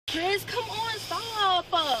Chris, come on, stop.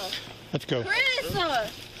 Let's go. Chris.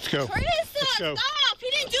 Let's go. Chris, Let's go. stop. He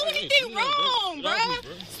didn't do anything wrong, bro.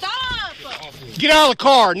 Stop. Get out of the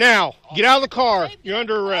car now. Get out of the car. You're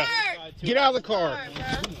under arrest. Get out of the car.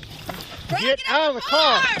 Get out of the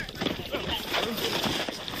car.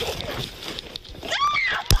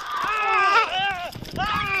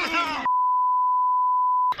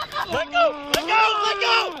 Let go! Let go! Let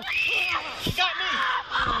go! You got me!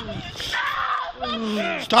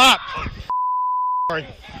 Stop! Sorry.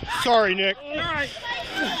 Sorry, Nick.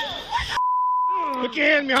 Put your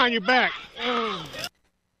hand behind your back.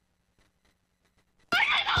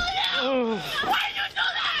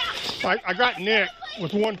 I got Nick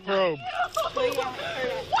with one probe.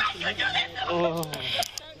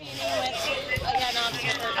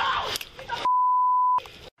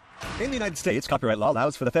 In the United States, copyright law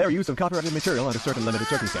allows for the fair use of copyrighted material under certain limited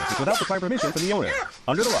circumstances without requiring permission from the owner.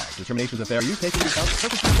 Under the law, determinations of fair use take into account the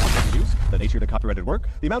purpose of the use, the nature of the copyrighted work,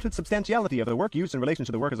 the amount and substantiality of the work used in relation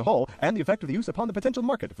to the work as a whole, and the effect of the use upon the potential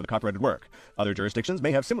market for the copyrighted work. Other jurisdictions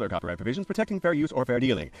may have similar copyright provisions protecting fair use or fair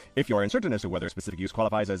dealing. If you are uncertain as to whether a specific use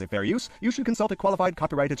qualifies as a fair use, you should consult a qualified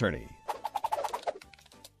copyright attorney.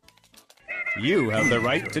 You have the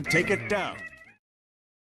right to take it down.